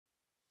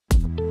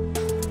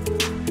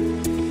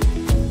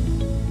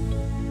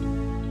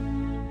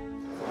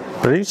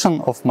Prediction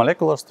of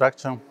molecular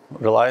structure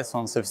relies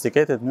on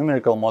sophisticated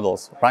numerical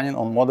models running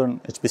on modern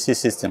HPC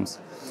systems.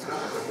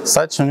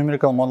 Such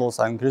numerical models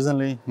are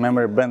increasingly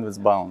memory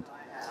bandwidth bound.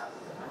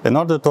 In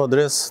order to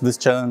address this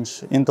challenge,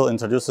 Intel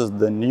introduces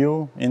the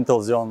new Intel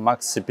Xeon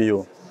Max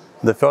CPU,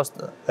 the first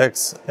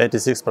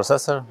x86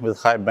 processor with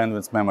high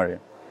bandwidth memory.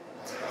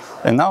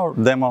 In our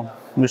demo,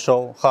 we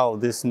show how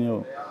this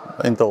new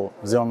Intel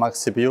Xeon Max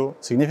CPU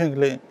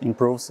significantly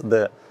improves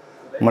the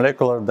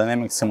molecular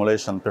dynamics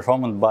simulation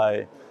performed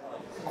by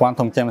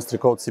quantum chemistry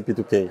code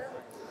CP2K.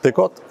 The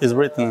code is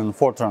written in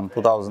Fortran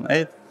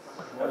 2008,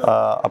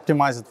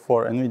 optimized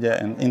for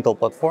NVIDIA and Intel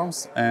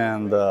platforms,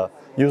 and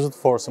used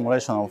for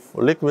simulation of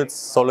liquids,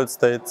 solid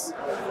states,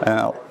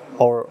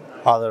 or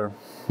other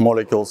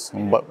molecules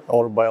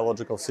or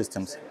biological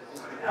systems.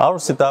 Our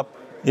setup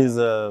is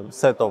a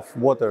set of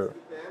water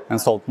and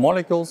salt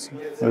molecules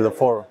with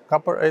 4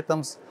 copper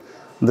atoms.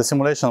 The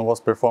simulation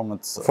was performed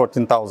at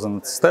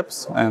 14,000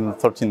 steps and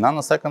 13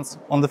 nanoseconds.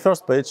 On the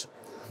first page,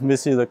 we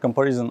see the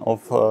comparison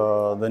of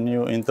the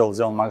new Intel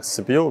Xeon Max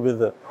CPU with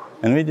the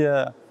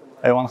NVIDIA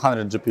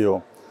A100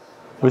 GPU.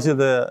 We see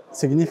the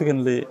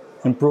significantly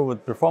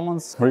improved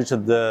performance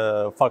reached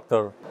the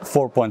factor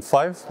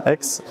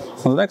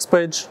 4.5x. On the next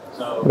page,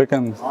 we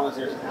can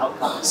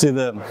see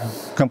the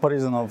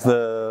comparison of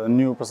the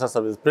new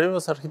processor with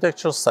previous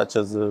architectures, such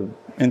as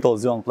Intel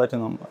Xeon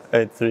Platinum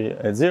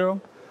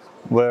 8380,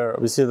 where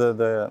we see that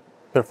the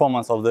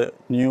performance of the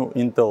new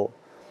Intel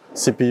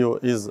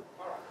CPU is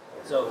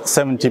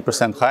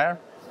 70% higher.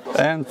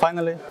 And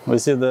finally, we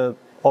see the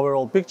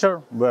overall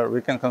picture where we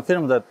can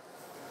confirm that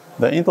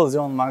the Intel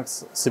Xeon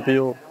Max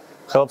CPU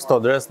helps to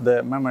address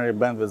the memory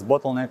bandwidth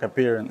bottleneck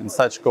appearing in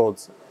such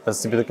codes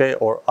as CP2K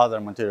or other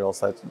material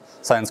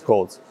science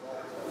codes.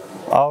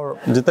 Our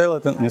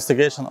detailed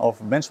investigation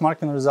of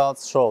benchmarking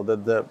results show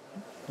that the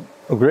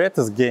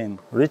greatest gain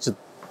reached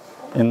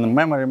in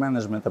memory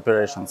management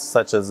operations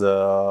such as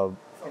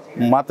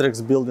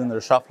matrix building,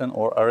 reshuffling,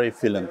 or array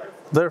filling.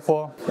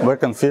 Therefore, we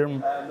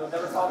confirm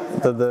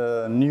that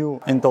the new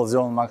Intel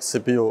Xeon Max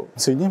CPU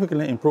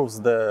significantly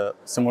improves the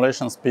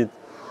simulation speed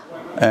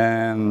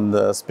and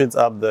speeds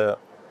up the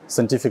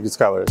scientific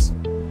discoveries.